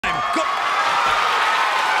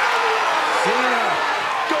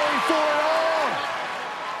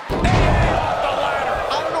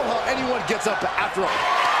gets up after all.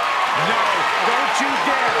 No, don't you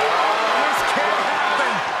dare. This can't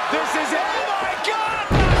happen. This is it. Oh, my God.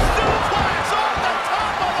 Suplex off the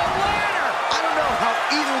top of the ladder. I don't know how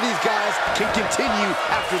either of these guys can continue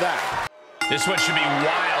after that. This one should be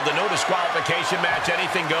wild. A no disqualification match,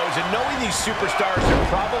 anything goes. And knowing these superstars are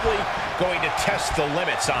probably going to test the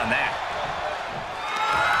limits on that.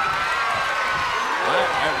 I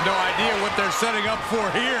have no idea what they're setting up for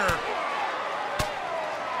here.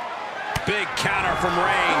 Big counter from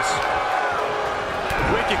Reigns.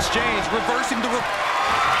 Quick exchange, reversing the... Uh-oh.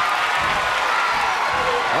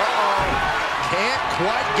 Can't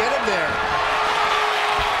quite get him there.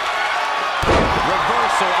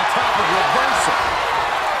 Reversal on top of reversal.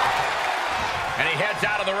 And he heads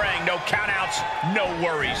out of the ring. No countouts, no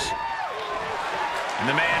worries. And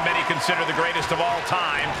the man many consider the greatest of all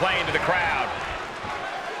time playing to the crowd.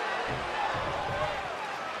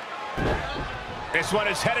 This one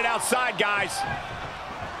is headed outside, guys.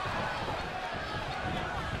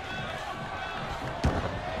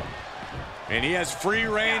 And he has free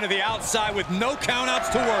reign to the outside with no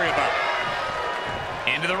countouts to worry about.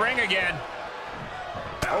 Into the ring again.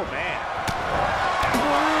 Oh, man.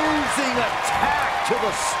 Bruising attack to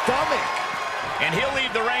the stomach. And he'll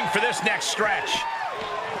leave the ring for this next stretch.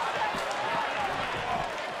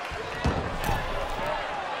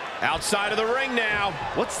 Outside of the ring now.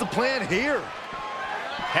 What's the plan here?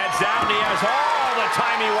 Heads out, and he has all the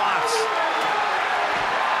time he wants.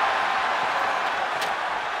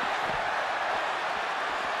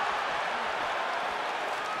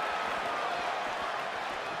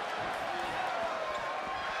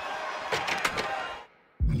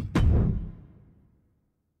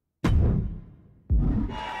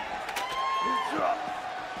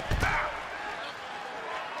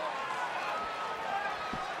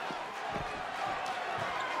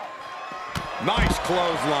 Nice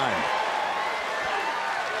clothesline.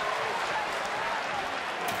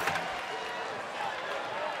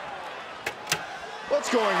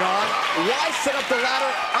 What's going on? Why set up the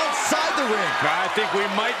ladder outside the ring? I think we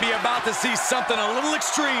might be about to see something a little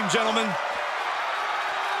extreme, gentlemen.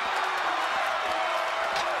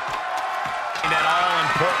 That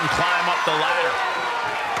all-important climb up the ladder.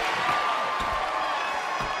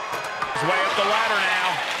 He's way up the ladder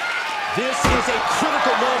now. This is a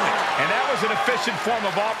critical moment. And that was an efficient form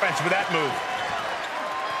of offense with that move.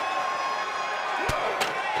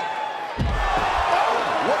 Oh,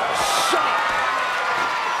 what a shot.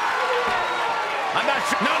 I'm not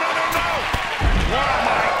sure. No, no, no, no. Oh,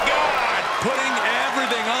 my God. Putting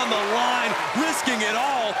everything on the line, risking it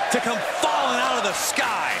all to come falling out of the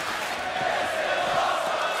sky.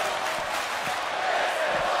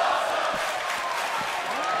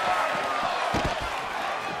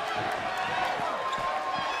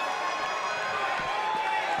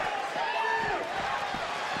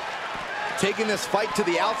 Taking this fight to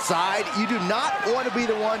the outside, you do not want to be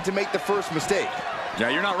the one to make the first mistake. Yeah,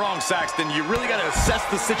 you're not wrong, Saxton. You really got to assess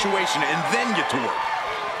the situation and then get to work.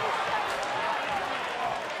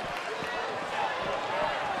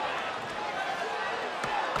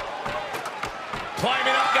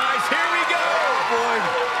 Climbing up, guys. Here we go. Oh,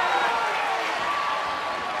 boy.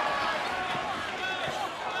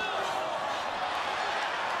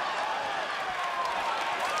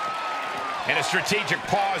 And a strategic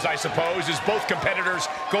pause, I suppose, as both competitors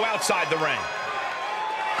go outside the ring.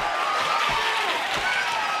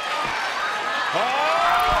 Oh,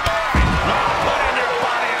 not putting your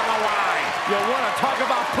body on the line. You want to talk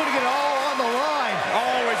about putting it all on the line.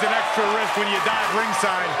 Always an extra risk when you dive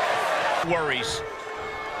ringside. Worries.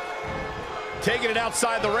 Taking it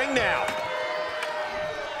outside the ring now.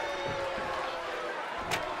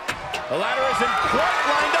 The ladder isn't quite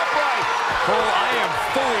lined up right. Cole, I am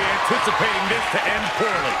fully anticipating this to end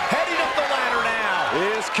poorly. Heading up the ladder now.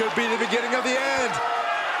 This could be the beginning of the end.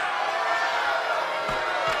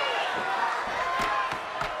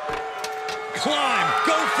 Climb.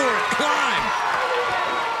 Go for it. Climb.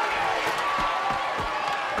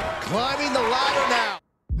 Climbing the ladder now.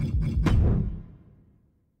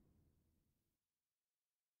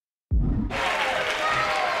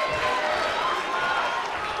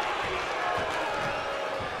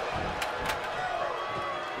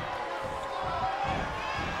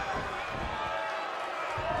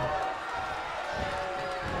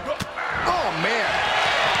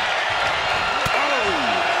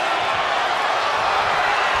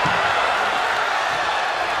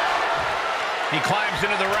 He climbs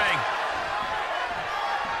into the ring.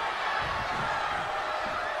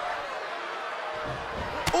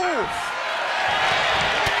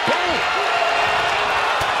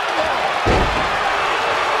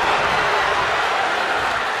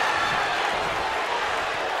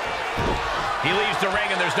 the ring,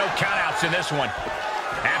 and there's no countouts in this one.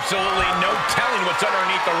 Absolutely no telling what's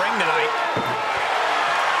underneath the ring tonight.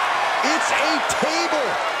 It's a table.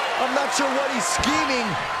 I'm not sure what he's scheming,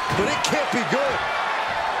 but it can't be good.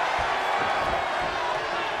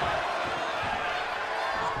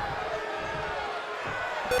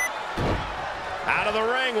 Out of the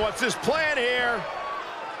ring, what's his plan here?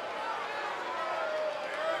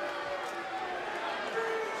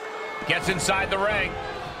 Gets inside the ring.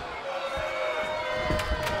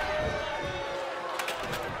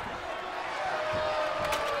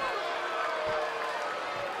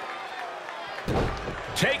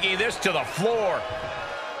 Taking this to the floor.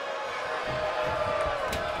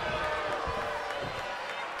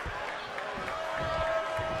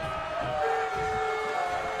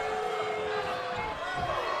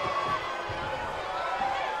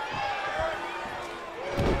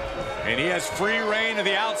 And he has free reign to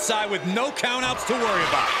the outside with no countouts to worry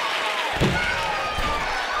about.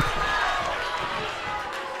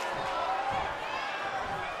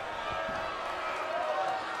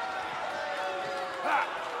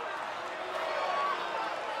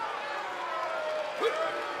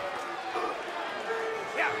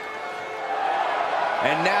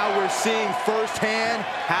 And now we're seeing firsthand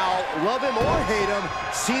how, love him or hate him,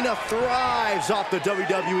 Cena thrives off the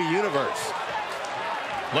WWE Universe.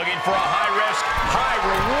 Looking for a high-risk,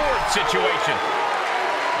 high-reward situation.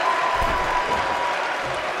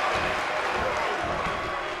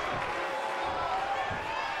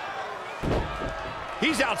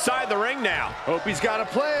 He's outside the ring now. Hope he's got a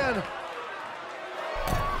plan.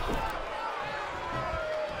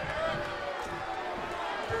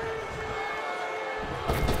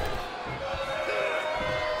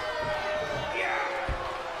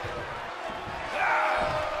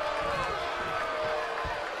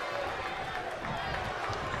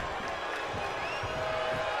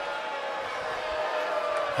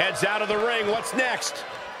 Heads out of the ring. What's next?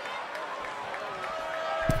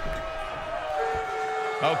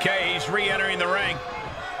 Okay, he's re-entering the ring.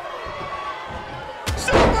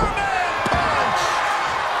 Superman punch!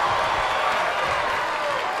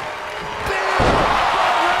 Big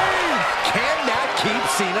Reigns! Can that keep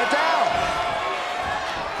Cena down?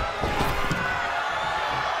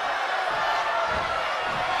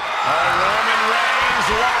 Roman Reigns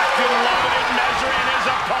locked and loaded, measuring his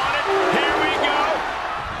opponent. Here we go.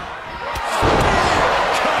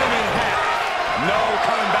 Cut him in half. No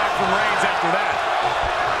coming back from Reigns after that.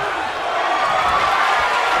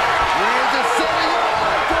 Reigns is setting up.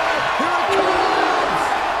 Here it comes!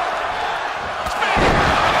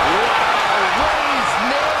 Wow, Reigns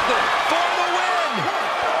nailed it for the win!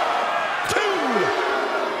 2!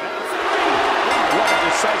 What a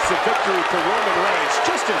decisive victory for Roman Reigns.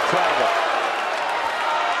 Just incredible.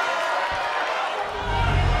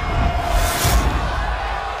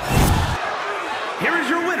 Here is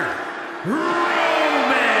your winner,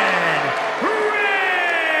 Roman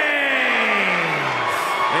Reigns!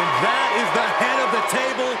 And that is the head of the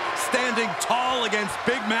table, standing tall against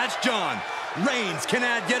Big Match John. Reigns can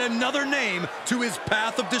add yet another name to his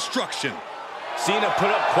path of destruction. Cena put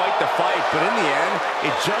up quite the fight, but in the end,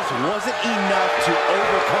 it just wasn't enough to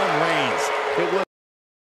overcome Reigns. It was